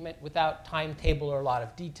statement without timetable or a lot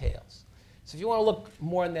of details. So if you want to look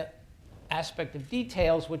more in the aspect of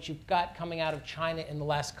details, what you've got coming out of China in the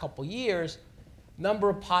last couple years, number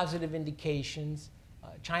of positive indications.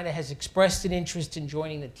 China has expressed an interest in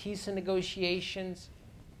joining the TISA negotiations.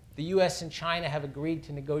 The US and China have agreed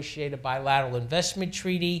to negotiate a bilateral investment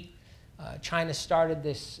treaty. China started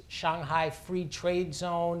this Shanghai Free Trade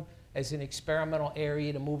Zone as an experimental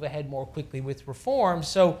area to move ahead more quickly with reform.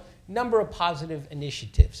 So, number of positive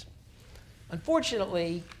initiatives.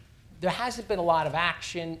 Unfortunately, there hasn't been a lot of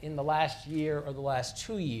action in the last year or the last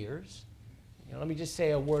 2 years. You know, let me just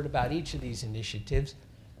say a word about each of these initiatives.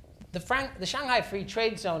 The Shanghai Free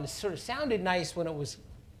Trade Zone sort of sounded nice when it was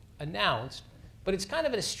announced, but it's kind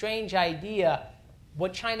of a strange idea.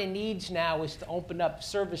 What China needs now is to open up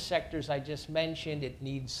service sectors I just mentioned. It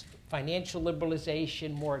needs financial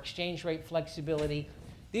liberalization, more exchange rate flexibility.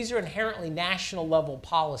 These are inherently national level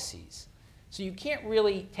policies. So you can't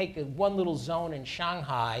really take one little zone in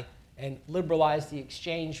Shanghai and liberalize the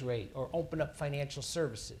exchange rate or open up financial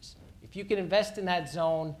services. If you can invest in that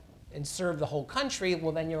zone and serve the whole country,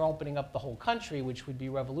 well, then you're opening up the whole country, which would be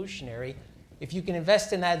revolutionary. If you can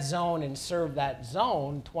invest in that zone and serve that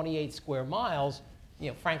zone, 28 square miles, you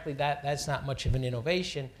know, frankly, that's not much of an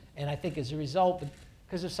innovation. And I think as a result,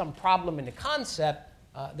 because of some problem in the concept,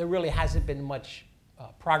 there really hasn't been much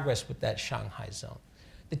progress with that Shanghai zone.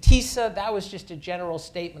 The TISA, that was just a general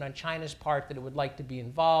statement on China's part that it would like to be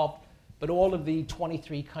involved, but all of the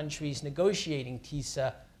 23 countries negotiating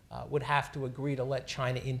TISA would have to agree to let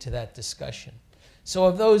China into that discussion. So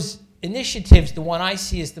of those initiatives, the one I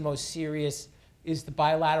see as the most serious is the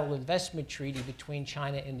bilateral investment treaty between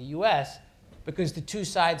China and the US, because the two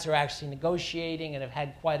sides are actually negotiating and have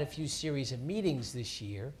had quite a few series of meetings this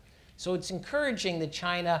year. So it's encouraging that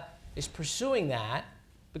China is pursuing that,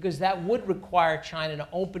 because that would require China to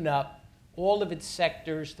open up all of its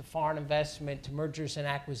sectors to foreign investment, to mergers and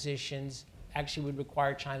acquisitions. Actually would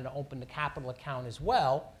require China to open the capital account as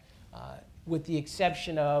well. with the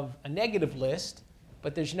exception of a negative list,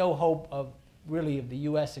 but there's no hope of really of the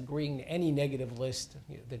U.S. agreeing to any negative list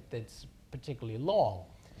that's particularly long.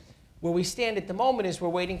 Where we stand at the moment is we're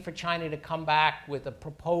waiting for China to come back with a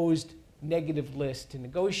proposed negative list to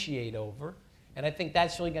negotiate over. And I think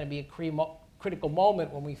that's really going to be a critical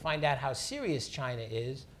moment when we find out how serious China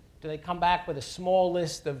is. Do they come back with a small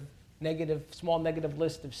list of small negative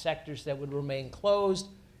list of sectors that would remain closed,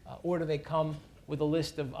 or do they come with a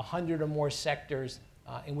list of 100 or more sectors,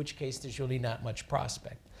 in which case there's really not much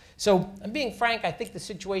prospect? So I'm being frank, I think the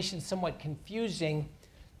situation is somewhat confusing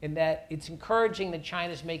in that it's encouraging that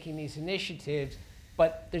China's making these initiatives,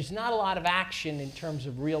 but there's not a lot of action in terms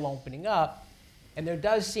of real opening up. And there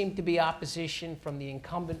does seem to be opposition from the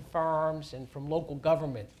incumbent firms and from local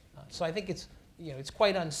government. So I think it's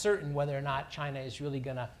quite uncertain whether or not China is really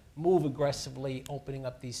going to move aggressively opening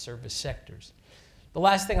up these service sectors. The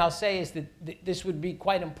last thing I'll say is that this would be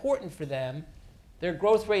quite important for them. Their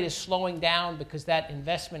growth rate is slowing down because that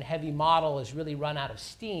investment-heavy model has really run out of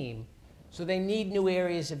steam. So they need new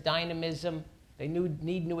areas of dynamism. They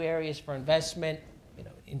need new areas for investment.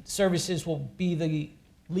 Services will be the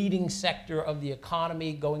leading sector of the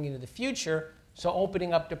economy going into the future. So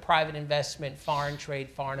opening up to private investment, foreign trade,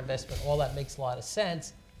 foreign investment, all that makes a lot of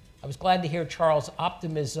sense. I was glad to hear Charles'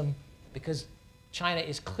 optimism because China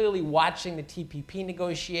is clearly watching the TPP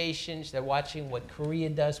negotiations. They're watching what Korea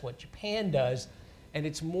does, what Japan does. And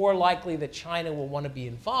it's more likely that China will want to be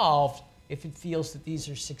involved if it feels that these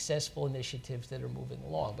are successful initiatives that are moving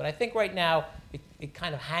along. But I think right now it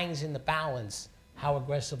kind of hangs in the balance how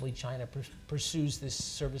aggressively China pursues this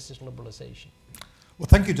services liberalization. Well,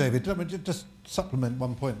 thank you, David. Let me just supplement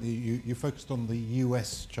one point. You focused on the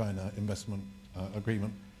US-China investment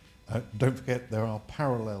agreement. Don't forget there are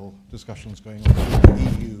parallel discussions going on between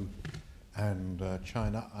the EU and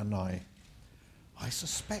China, and I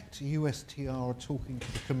suspect USTR are talking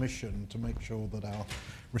to the Commission to make sure that our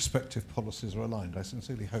respective policies are aligned. I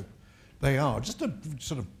sincerely hope they are. Just to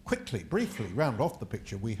sort of quickly, briefly round off the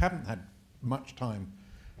picture, we haven't had much time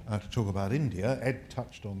to talk about India. Ed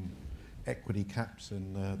touched on equity caps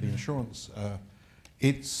in the insurance.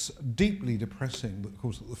 It's deeply depressing that, of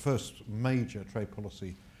course, the first major trade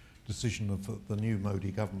policy decision of the new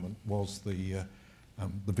Modi government was the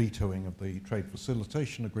vetoing of the trade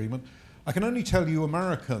facilitation agreement. I can only tell you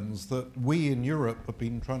Americans that we in Europe have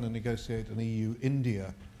been trying to negotiate an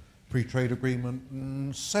EU-India free trade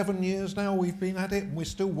agreement. 7 years now we've been at it, and we're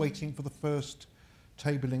still waiting for the first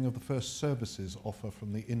tabling of the first services offer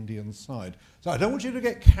from the Indian side. So I don't want you to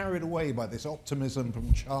get carried away by this optimism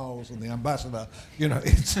from Charles and the ambassador.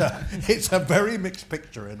 It's a very mixed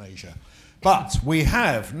picture in Asia. But we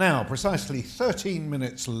have now precisely 13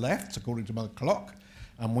 minutes left, according to my clock,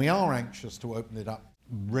 and we are anxious to open it up,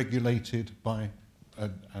 regulated by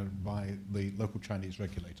the local Chinese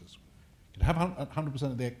regulators. You could have 100%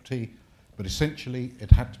 of the equity, but essentially it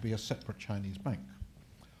had to be a separate Chinese bank.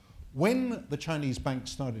 When the Chinese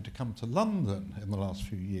banks started to come to London in the last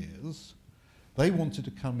few years, they wanted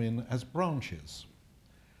to come in as branches.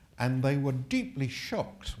 And they were deeply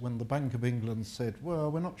shocked when the Bank of England said, well,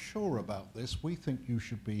 we're not sure about this. We think you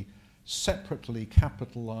should be separately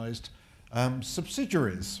capitalized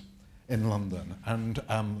subsidiaries in London. And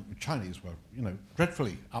Chinese were,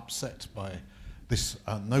 dreadfully upset by this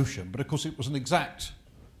notion. But of course, it was an exact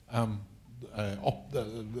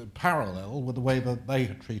parallel with the way that they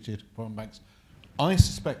had treated foreign banks. I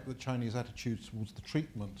suspect that Chinese attitudes towards the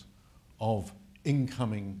treatment of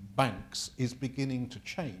incoming banks is beginning to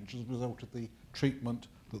change as a result of the treatment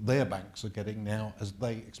that their banks are getting now as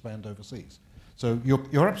they expand overseas. So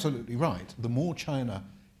you're absolutely right. The more China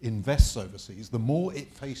invests overseas, the more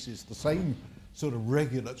it faces the same sort of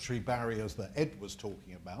regulatory barriers that Ed was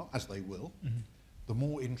talking about, as they will, the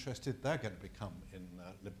more interested they're going to become in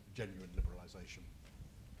genuine liberalisation.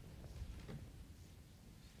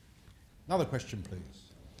 Another question, please.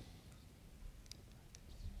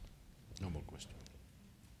 No more questions.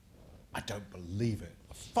 I don't believe it.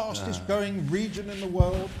 The fastest growing region in the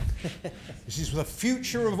world. This is the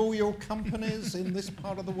future of all your companies in this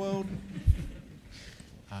part of the world.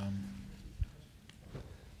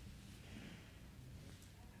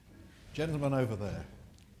 Gentleman over there.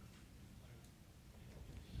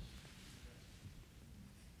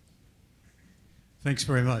 Thanks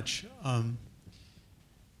very much.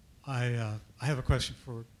 I have a question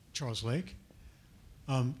for Charles Lake.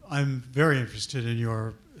 I'm very interested in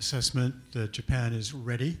your assessment that Japan is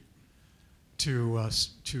ready to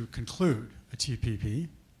conclude a TPP.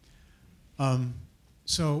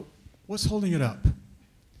 So what's holding it up?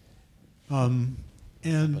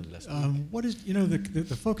 What is,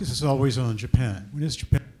 the focus is always on Japan. When is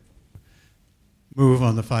Japan move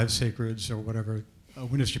on the 5 sacreds or whatever?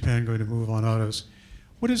 When is Japan going to move on autos?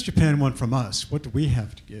 What does Japan want from us? What do we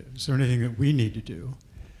have to give? Is there anything that we need to do?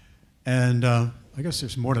 And I guess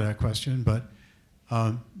there's more to that question, but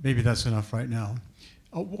maybe that's enough right now.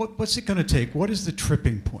 What's it going to take? What is the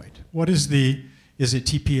tripping point? Is it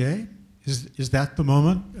TPA? Is that the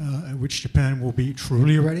moment at which Japan will be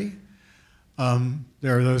truly ready?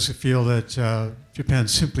 There are those who feel that Japan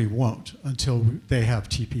simply won't until they have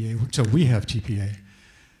TPA, until we have TPA,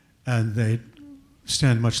 and they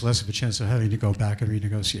stand much less of a chance of having to go back and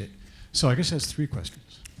renegotiate. So I guess that's 3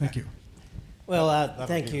 questions. Thank you. Well,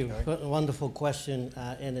 thank you. A wonderful question,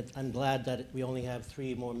 and I'm glad that we only have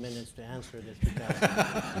 3 more minutes to answer this because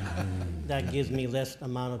that gives me less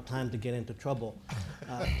amount of time to get into trouble.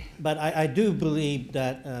 But I do believe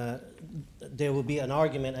that there will be an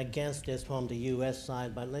argument against this from the U.S.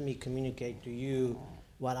 side, but let me communicate to you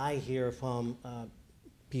what I hear from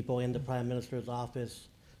people in the Prime Minister's office,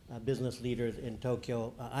 business leaders in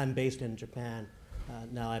Tokyo. I'm based in Japan.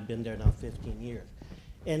 Now I've been there now 15 years.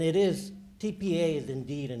 And TPA is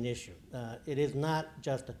indeed an issue. It is not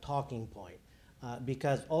just a talking point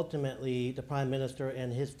because ultimately the Prime Minister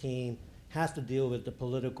and his team has to deal with the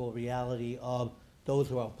political reality of those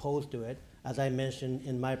who are opposed to it. As I mentioned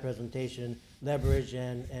in my presentation, leverage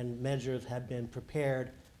and measures have been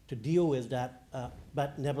prepared to deal with that,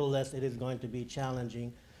 but nevertheless it is going to be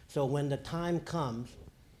challenging. So when the time comes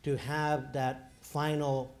to have that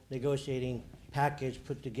final negotiating package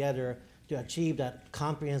put together to achieve that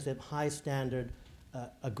comprehensive high standard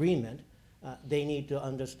agreement, they need to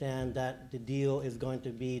understand that the deal is going to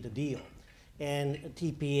be the deal. And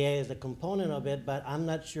TPA is a component of it, but I'm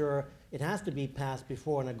not sure it has to be passed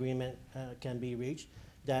before an agreement can be reached,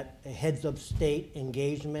 that heads of state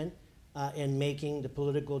engagement in making the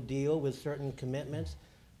political deal with certain commitments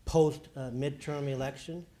post midterm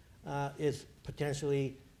election is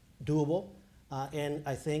potentially doable. And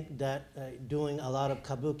I think that doing a lot of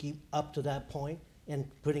kabuki up to that point and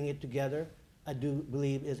putting it together, I do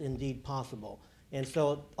believe is indeed possible. And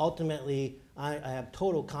so ultimately, I have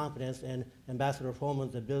total confidence in Ambassador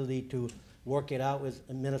Foreman's ability to work it out with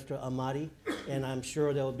Minister Amadi, and I'm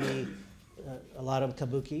sure there will be a lot of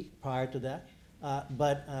kabuki prior to that.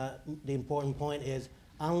 But the important point is,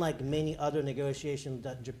 unlike many other negotiations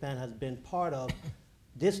that Japan has been part of,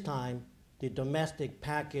 this time the domestic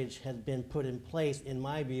package has been put in place, in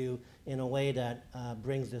my view, in a way that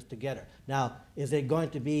brings this together. Now, is it going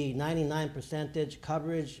to be 99%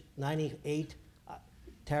 coverage, 98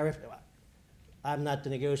 tariff? I'm not the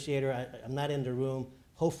negotiator. I'm not in the room.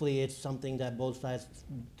 Hopefully it's something that both sides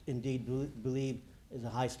indeed believe is a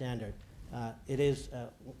high standard. It is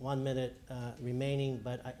 1 minute remaining,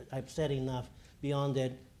 but I've said enough. Beyond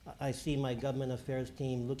it, I see my government affairs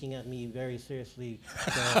team looking at me very seriously.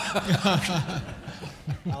 So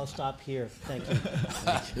I'll stop here. Thank you.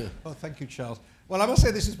 Thank you. Well, thank you, Charles. Well, I must say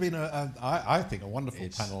this has been, I think, a wonderful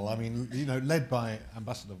panel. I mean, you know, led by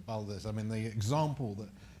Ambassador Valdés. I mean, the example that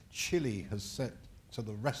Chile has set to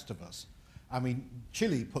the rest of us. I mean,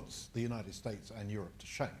 Chile puts the United States and Europe to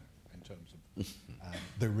shame in terms of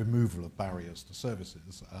the removal of barriers to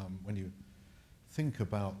services. When you think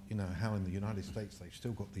about, you know, how in the United States they've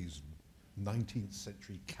still got these 19th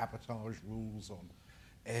century cabotage rules on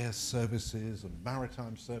air services and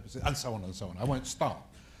maritime services, and so on and so on. I won't start.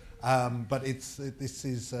 But this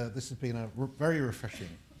has been a very refreshing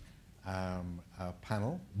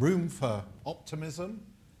panel. Room for optimism,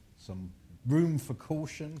 some room for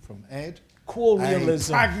caution from Ed. Cool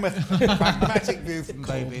realism. Pragmatic view from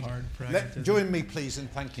David. Hard pragmatism. Join me, please, in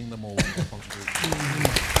thanking them all for their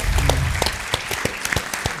contribution.